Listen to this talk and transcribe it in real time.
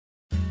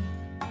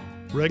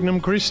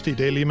Regnum Christi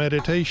Daily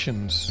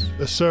Meditations,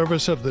 the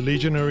service of the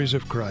Legionaries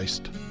of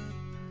Christ.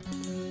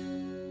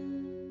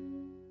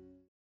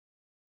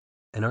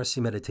 An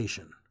RC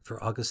Meditation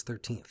for August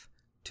 13th,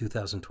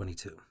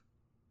 2022.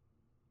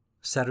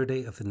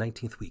 Saturday of the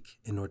 19th week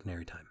in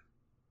Ordinary Time.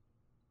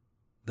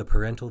 The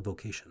Parental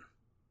Vocation.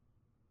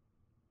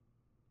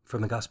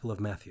 From the Gospel of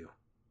Matthew,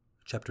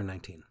 chapter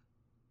 19.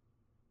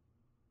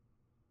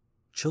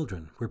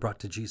 Children were brought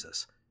to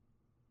Jesus,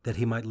 that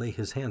he might lay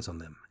his hands on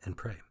them and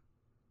pray.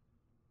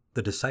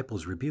 The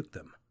disciples rebuked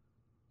them,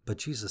 but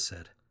Jesus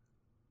said,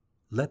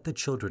 "Let the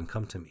children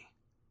come to me,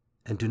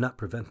 and do not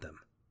prevent them,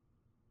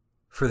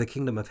 for the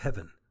kingdom of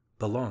heaven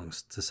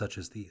belongs to such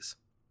as these."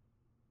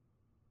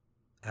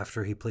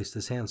 After he placed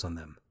his hands on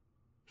them,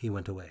 he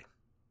went away.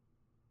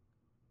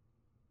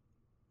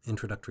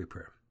 Introductory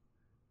Prayer.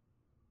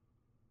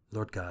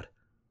 Lord God,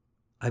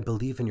 I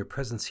believe in your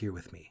presence here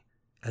with me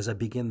as I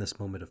begin this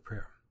moment of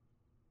prayer.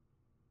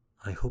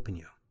 I hope in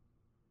you.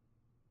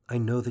 I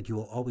know that you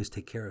will always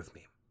take care of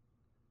me.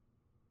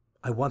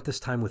 I want this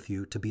time with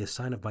you to be a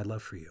sign of my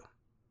love for you.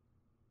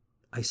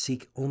 I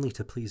seek only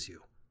to please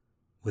you,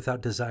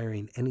 without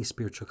desiring any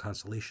spiritual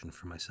consolation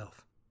for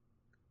myself.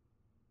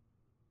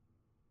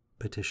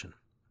 Petition.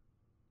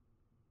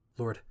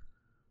 Lord,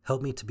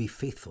 help me to be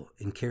faithful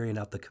in carrying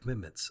out the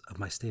commitments of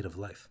my state of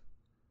life.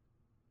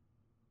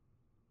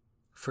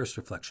 First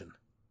reflection.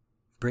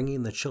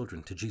 Bringing the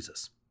children to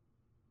Jesus.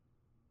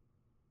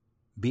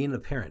 Being a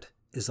parent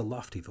is a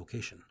lofty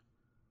vocation.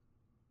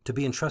 To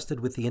be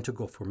entrusted with the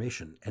integral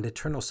formation and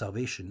eternal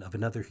salvation of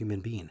another human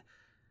being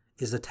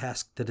is a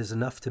task that is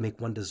enough to make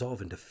one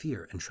dissolve into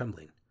fear and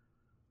trembling.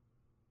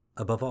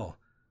 Above all,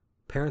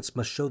 parents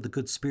must show the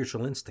good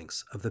spiritual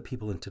instincts of the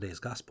people in today's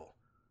gospel.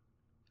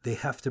 They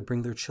have to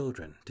bring their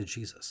children to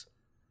Jesus.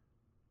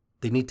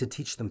 They need to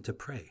teach them to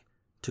pray,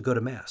 to go to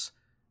Mass,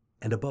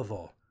 and above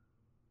all,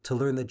 to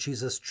learn that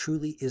Jesus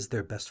truly is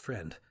their best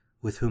friend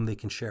with whom they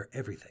can share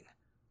everything.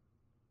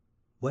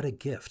 What a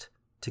gift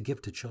to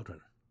give to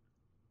children.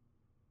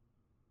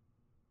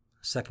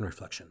 Second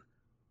reflection.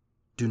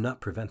 Do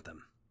not prevent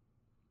them.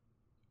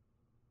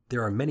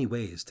 There are many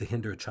ways to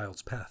hinder a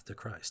child's path to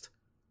Christ.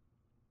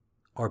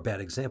 Our bad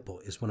example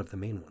is one of the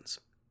main ones.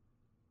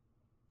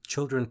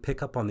 Children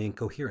pick up on the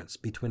incoherence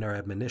between our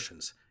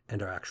admonitions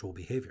and our actual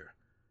behavior.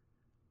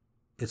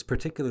 It's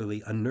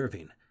particularly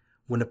unnerving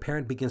when a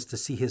parent begins to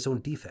see his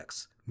own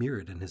defects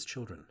mirrored in his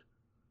children.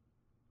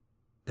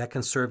 That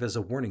can serve as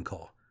a warning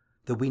call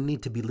that we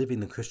need to be living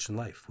the Christian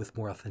life with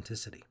more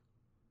authenticity.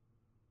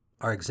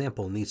 Our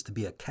example needs to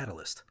be a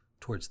catalyst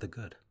towards the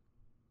good.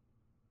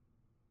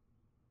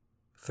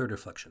 Third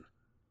reflection.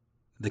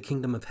 The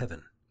kingdom of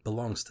heaven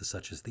belongs to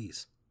such as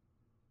these.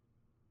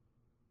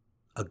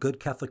 A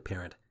good Catholic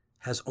parent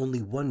has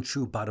only one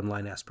true bottom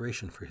line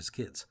aspiration for his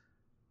kids,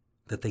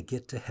 that they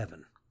get to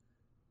heaven.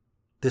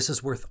 This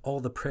is worth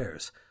all the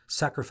prayers,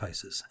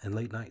 sacrifices, and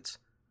late nights.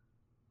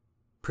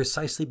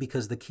 Precisely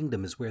because the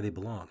kingdom is where they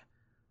belong,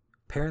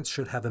 parents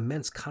should have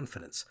immense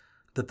confidence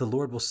that the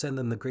Lord will send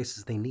them the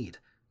graces they need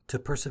to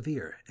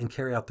persevere and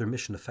carry out their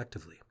mission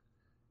effectively.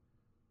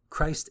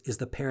 Christ is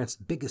the parent's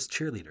biggest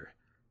cheerleader.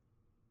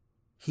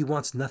 He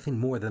wants nothing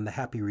more than the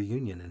happy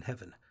reunion in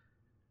heaven,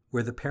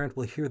 where the parent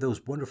will hear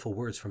those wonderful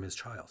words from his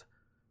child.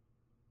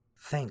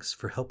 "Thanks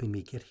for helping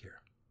me get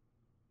here."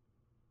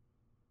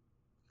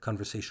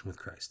 Conversation with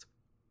Christ.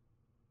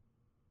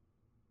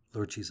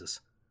 Lord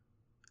Jesus,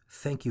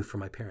 thank you for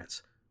my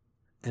parents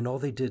and all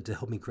they did to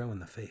help me grow in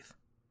the faith.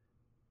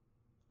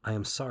 I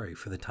am sorry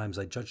for the times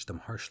I judged them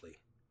harshly.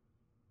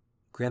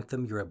 Grant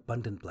them your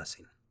abundant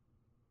blessing.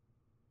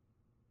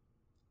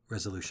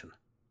 Resolution.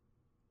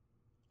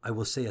 I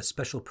will say a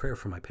special prayer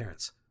for my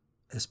parents,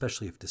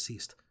 especially if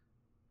deceased,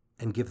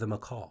 and give them a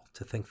call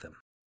to thank them.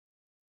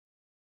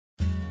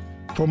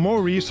 For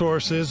more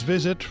resources,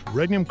 visit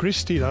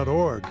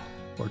regnumchristi.org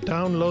or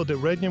download the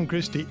Regnum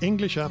Christi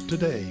English app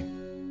today.